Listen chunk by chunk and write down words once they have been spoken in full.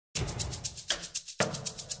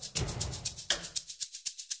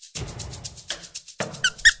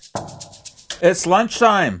It's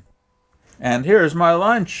lunchtime, and here's my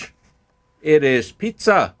lunch. It is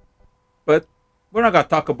pizza, but we're not going to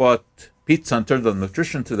talk about pizza in terms of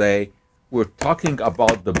nutrition today. We're talking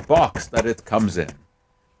about the box that it comes in,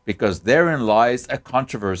 because therein lies a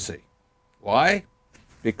controversy. Why?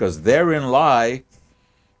 Because therein lie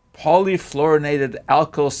polyfluorinated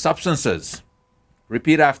alkyl substances.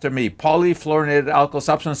 Repeat after me, polyfluorinated alkyl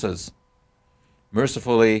substances.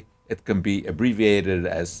 Mercifully, it can be abbreviated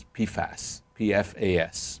as PFAS,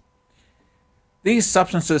 PFAS. These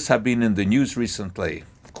substances have been in the news recently,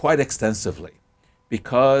 quite extensively,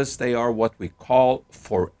 because they are what we call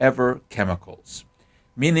forever chemicals,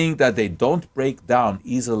 meaning that they don't break down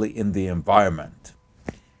easily in the environment.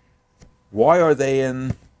 Why are they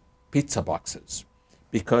in pizza boxes?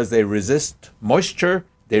 Because they resist moisture,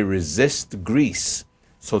 they resist grease.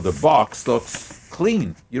 So the box looks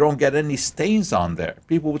clean. You don't get any stains on there.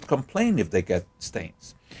 People would complain if they get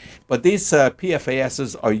stains. But these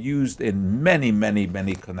PFASs are used in many, many,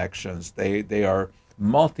 many connections. They are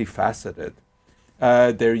multifaceted.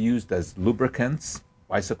 They're used as lubricants,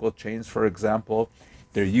 bicycle chains, for example.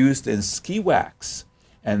 They're used in ski wax.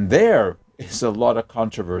 And there is a lot of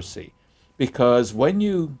controversy, because when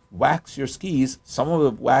you wax your skis, some of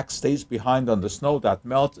the wax stays behind on the snow that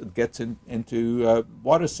melts. It gets into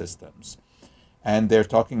water systems. And they're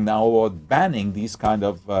talking now about banning these kind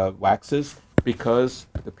of waxes because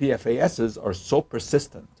the PFASs are so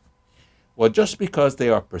persistent. Well, just because they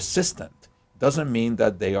are persistent doesn't mean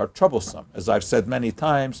that they are troublesome. As I've said many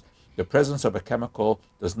times, the presence of a chemical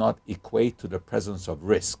does not equate to the presence of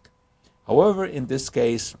risk. However, in this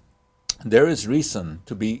case, there is reason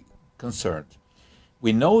to be concerned.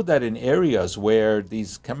 We know that in areas where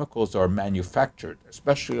these chemicals are manufactured,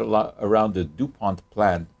 especially around the DuPont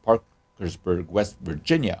plant, Parkersburg, West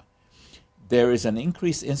Virginia, there is an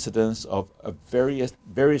increased incidence of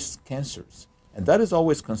various cancers. And that is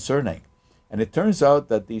always concerning. And it turns out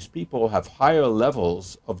that these people have higher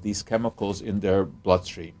levels of these chemicals in their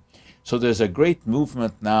bloodstream. So there's a great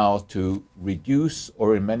movement now to reduce,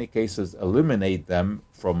 or in many cases eliminate them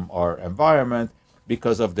from our environment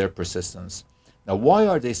because of their persistence. Now, why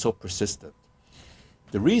are they so persistent?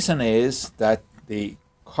 The reason is that the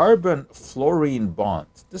carbon-fluorine bond,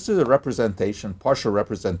 this is a representation, partial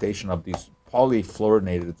representation of these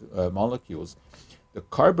polyfluorinated molecules. The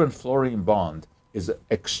carbon-fluorine bond is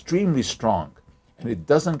extremely strong, and it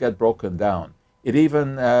doesn't get broken down. It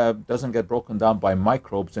even doesn't get broken down by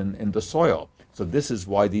microbes in the soil. So this is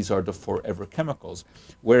why these are the forever chemicals.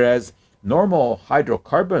 Whereas normal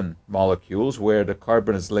hydrocarbon molecules, where the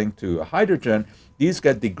carbon is linked to a hydrogen, these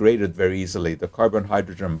get degraded very easily. The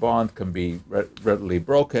carbon-hydrogen bond can be readily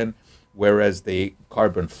broken, whereas the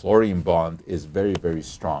carbon-fluorine bond is very, very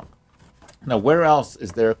strong. Now, where else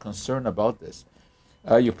is there a concern about this?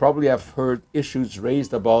 You probably have heard issues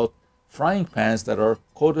raised about frying pans that are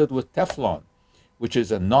coated with Teflon, which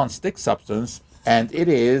is a non-stick substance, and it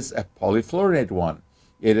is a polyfluorinated one.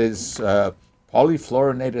 It is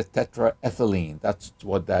polyfluorinated tetraethylene. That's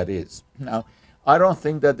what that is. Now, I don't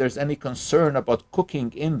think that there's any concern about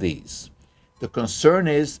cooking in these. The concern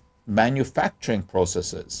is manufacturing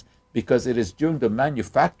processes, because it is during the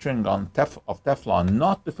manufacturing of Teflon,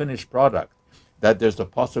 not the finished product, that there's a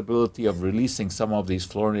possibility of releasing some of these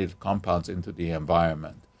fluorinated compounds into the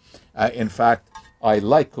environment. In fact, I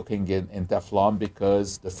like cooking in Teflon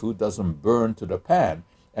because the food doesn't burn to the pan.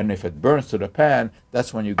 And if it burns to the pan,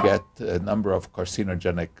 that's when you get a number of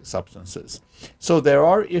carcinogenic substances. So there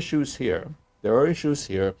are issues here. There are issues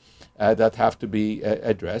here that have to be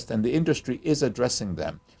addressed, and the industry is addressing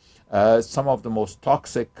them. Some of the most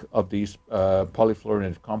toxic of these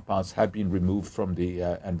polyfluorinated compounds have been removed from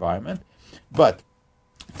the environment. But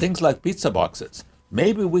things like pizza boxes,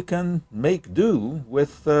 maybe we can make do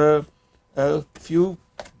with a few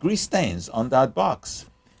grease stains on that box.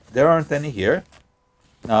 There aren't any here.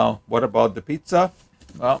 Now, what about the pizza?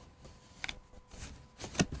 Well,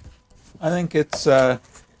 I think it's a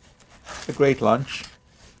great lunch.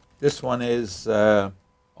 This one is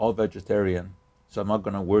all vegetarian, so I'm not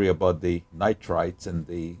going to worry about the nitrites and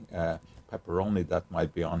the pepperoni that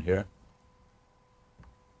might be on here.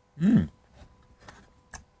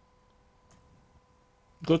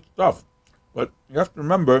 Good stuff. But you have to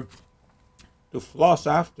remember to floss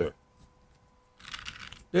after.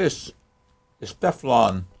 This is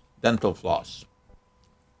Teflon dental floss.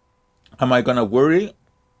 Am I going to worry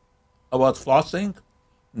about flossing?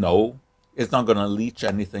 No, it's not going to leach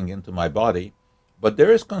anything into my body. But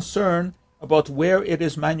there is concern about where it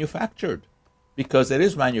is manufactured, because it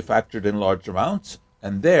is manufactured in large amounts,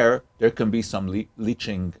 and there can be some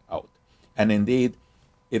leaching out. And indeed,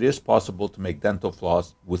 it is possible to make dental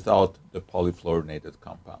floss without the polyfluorinated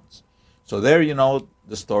compounds. So there you know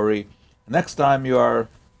the story. Next time you are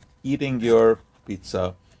eating your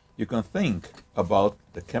pizza, you can think about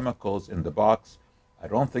the chemicals in the box. I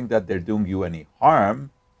don't think that they're doing you any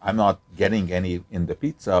harm. I'm not getting any in the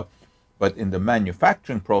pizza, but in the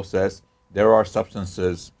manufacturing process, there are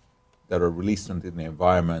substances that are released into the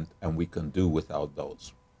environment, and we can do without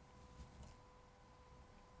those.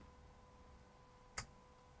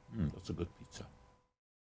 That's a good pizza.